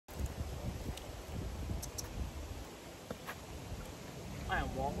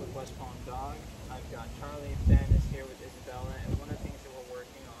West Palm dog. I've got Charlie and Ben is here with Isabella, and one of the things that we're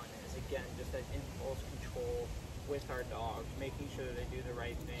working on is, again, just that impulse control with our dogs, making sure that they do the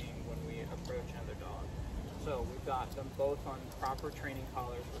right thing when we approach another dog. So we've got them both on proper training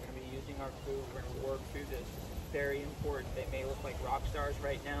collars. We're going to be using our food. We're going to work through this. This is very important. They may look like rock stars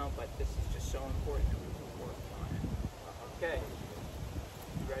right now, but this is just so important that we can work on it. Okay.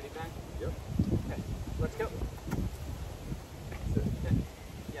 You ready, Ben? Yep. Okay. Let's go. Okay.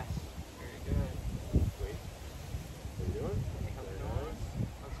 Yes. Very good. Wait. What are you doing? Very nice.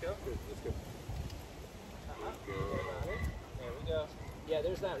 Let's go. Good. Let's go. There we go. Yeah,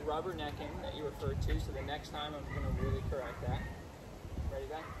 there's that rubber necking that you referred to, so the next time I'm going to really correct that. Ready,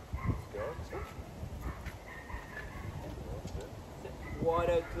 Ben? Let's go. What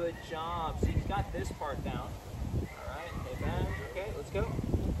a good job. So he's got this part down. All right. Hey, Ben. Okay, let's go.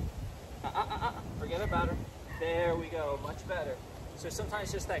 Forget about her. There we go. Much better. So sometimes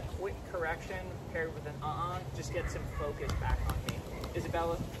just that quick correction paired with an just gets him focused back on me.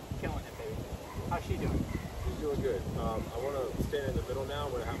 Isabella, killing it, baby. How's she doing? She's doing good. I want to stand in the middle now.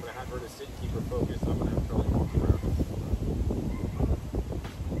 I'm going to have her to sit and keep her focused. I'm going to have Charlie walk around.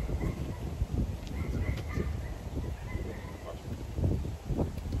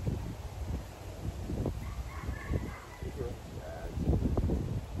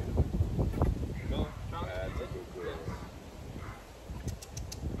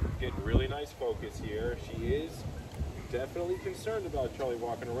 Getting really nice focus here. She is definitely concerned about Charlie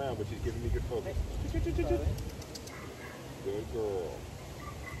walking around, but she's giving me good focus. Good girl.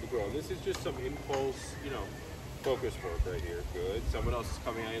 Good girl. This is just some impulse, focus work right here. Good. Someone else is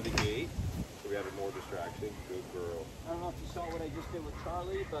coming out of the gate, so we have more distraction. Good girl. I don't know if you saw what I just did with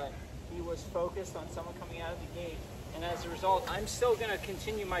Charlie, but he was focused on someone coming out of the gate. And as a result, I'm still going to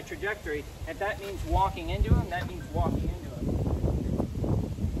continue my trajectory. If that means walking into him, that means walking into him.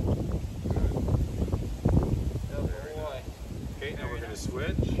 Okay, now we're going to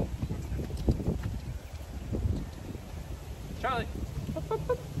switch. Charlie. Up, up,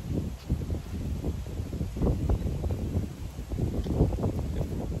 up.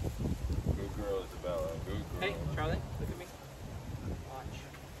 Good girl, Isabella. Good girl. Hey, Charlie, look at me. Watch.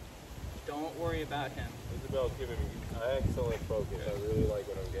 Don't worry about him. Isabella's giving me excellent focus. I really like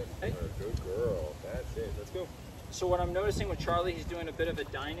what I'm getting from her. Good girl. That's it. Let's go. So what I'm noticing with Charlie, he's doing a bit of a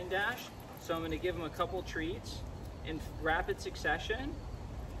dine and dash. So I'm going to give him a couple treats in rapid succession.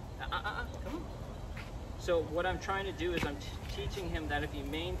 Come on. So what I'm trying to do is I'm teaching him that if he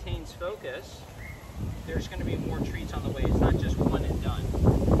maintains focus, there's going to be more treats on the way. It's not just one and done.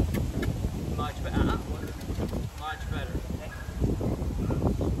 Much better. Much better. Okay.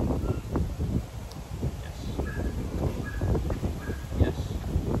 Yes. Yes.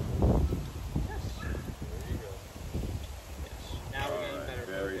 Yes. There you go. Yes. Now we're getting better.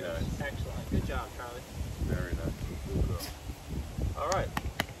 Very focus. nice. Excellent. Good job, Charlie. Very nice. Good girl. All right.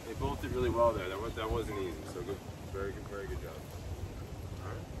 They both did really well there. That wasn't easy. So good. Very good job. All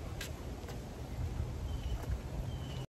right.